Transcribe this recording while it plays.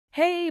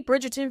Hey,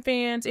 Bridgerton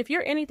fans, if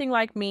you're anything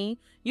like me,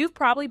 you've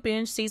probably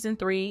binged season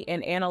 3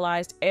 and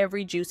analyzed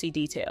every juicy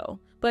detail.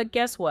 But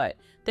guess what?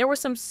 There were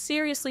some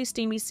seriously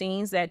steamy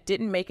scenes that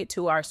didn't make it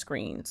to our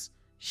screens.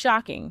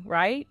 Shocking,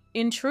 right?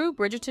 In true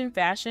Bridgerton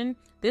fashion,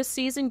 this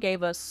season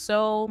gave us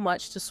so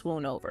much to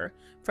swoon over.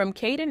 From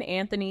Kate and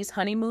Anthony's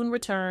honeymoon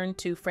return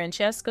to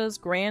Francesca's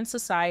grand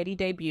society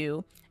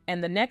debut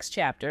and the next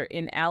chapter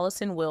in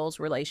Alice and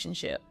Will's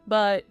relationship.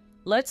 But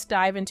let's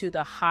dive into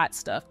the hot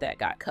stuff that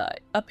got cut.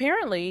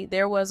 Apparently,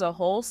 there was a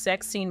whole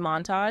sex scene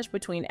montage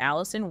between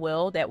Alice and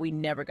Will that we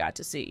never got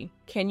to see.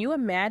 Can you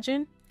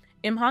imagine?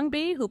 Im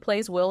Hong-bi, who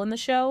plays Will in the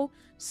show,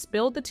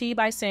 spilled the tea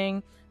by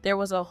saying there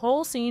was a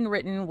whole scene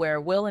written where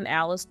Will and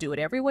Alice do it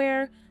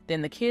everywhere,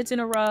 then the kids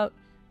interrupt,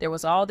 there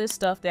was all this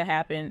stuff that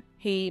happened.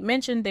 He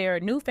mentioned their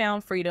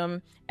newfound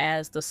freedom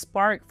as the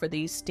spark for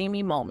these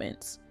steamy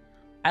moments.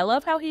 I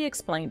love how he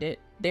explained it.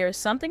 There's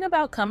something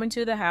about coming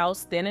to the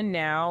house then and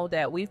now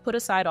that we've put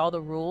aside all the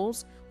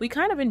rules. We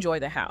kind of enjoy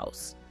the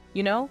house.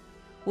 You know,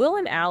 Will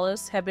and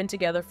Alice have been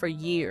together for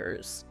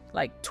years,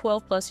 like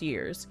 12 plus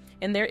years.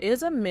 And there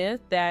is a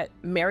myth that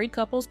married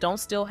couples don't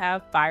still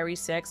have fiery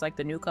sex like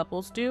the new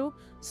couples do.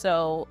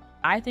 So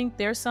I think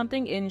there's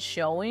something in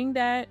showing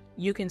that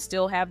you can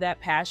still have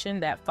that passion,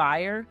 that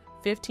fire,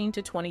 15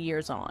 to 20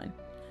 years on.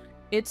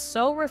 It's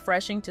so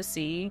refreshing to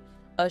see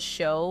a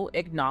show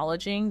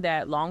acknowledging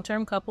that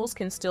long-term couples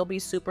can still be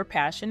super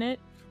passionate.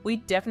 We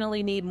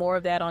definitely need more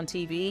of that on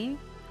TV.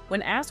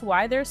 When asked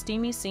why their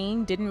steamy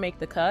scene didn't make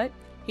the cut,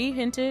 he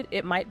hinted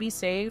it might be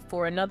saved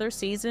for another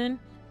season.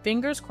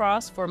 Fingers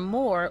crossed for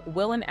more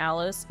Will and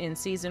Alice in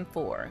season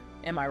 4.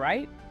 Am I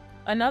right?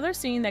 Another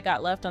scene that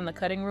got left on the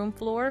cutting room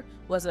floor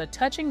was a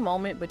touching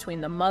moment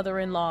between the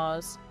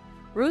mother-in-laws.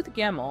 Ruth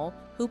Gemmell,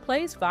 who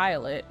plays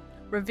Violet,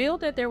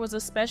 revealed that there was a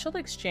special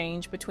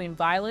exchange between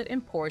Violet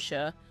and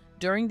Portia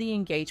during the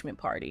engagement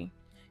party.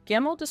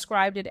 Gemmell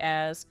described it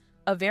as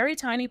a very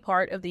tiny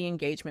part of the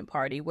engagement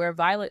party where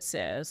Violet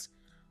says,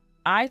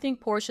 "I think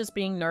Portia's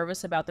being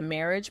nervous about the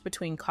marriage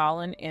between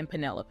Colin and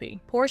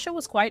Penelope." Portia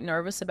was quite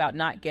nervous about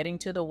not getting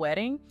to the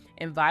wedding,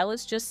 and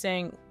Violet's just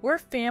saying, "We're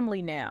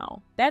family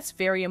now." That's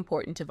very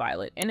important to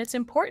Violet, and it's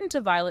important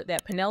to Violet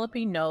that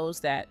Penelope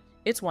knows that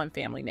it's one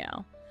family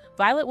now.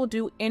 Violet will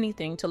do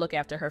anything to look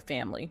after her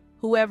family,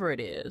 whoever it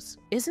is.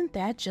 Isn't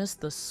that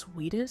just the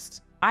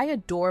sweetest? I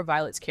adore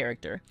Violet's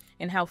character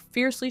and how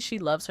fiercely she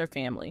loves her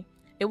family.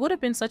 It would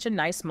have been such a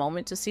nice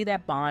moment to see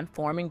that bond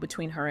forming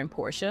between her and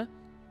Portia.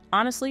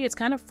 Honestly, it's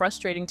kind of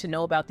frustrating to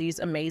know about these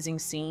amazing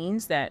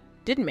scenes that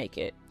didn't make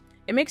it.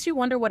 It makes you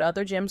wonder what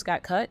other gems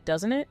got cut,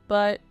 doesn't it?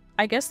 But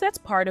I guess that's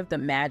part of the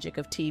magic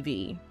of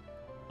TV.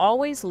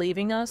 Always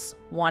leaving us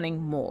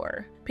wanting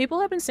more. People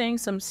have been saying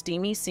some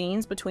steamy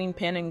scenes between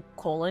Penn and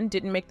Colin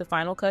didn't make the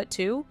final cut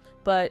too,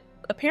 but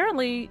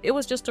apparently it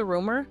was just a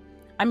rumor.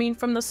 I mean,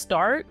 from the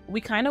start, we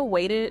kind of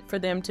waited for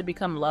them to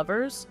become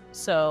lovers,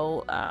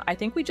 so I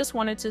think we just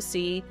wanted to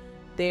see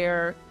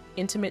their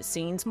intimate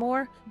scenes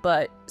more,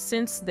 but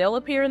since they'll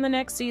appear in the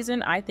next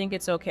season, I think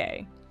it's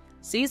okay.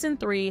 Season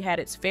 3 had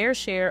its fair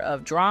share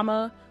of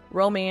drama,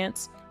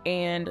 romance,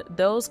 and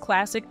those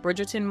classic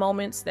Bridgerton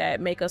moments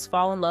that make us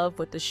fall in love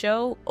with the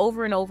show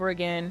over and over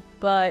again,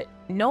 but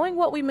knowing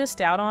what we missed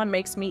out on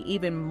makes me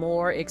even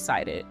more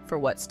excited for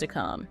what's to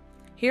come.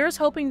 Here's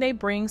hoping they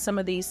bring some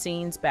of these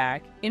scenes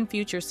back in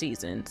future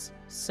seasons.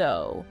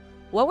 So,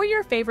 what were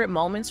your favorite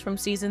moments from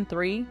season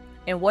 3?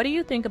 And what do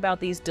you think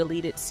about these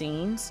deleted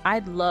scenes?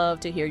 I'd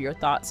love to hear your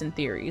thoughts and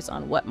theories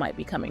on what might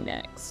be coming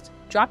next.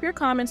 Drop your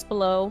comments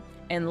below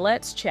and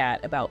let's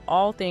chat about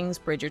all things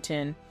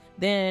Bridgerton.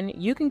 Then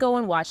you can go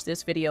and watch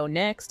this video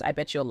next. I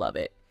bet you'll love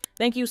it.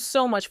 Thank you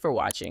so much for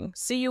watching.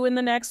 See you in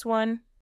the next one.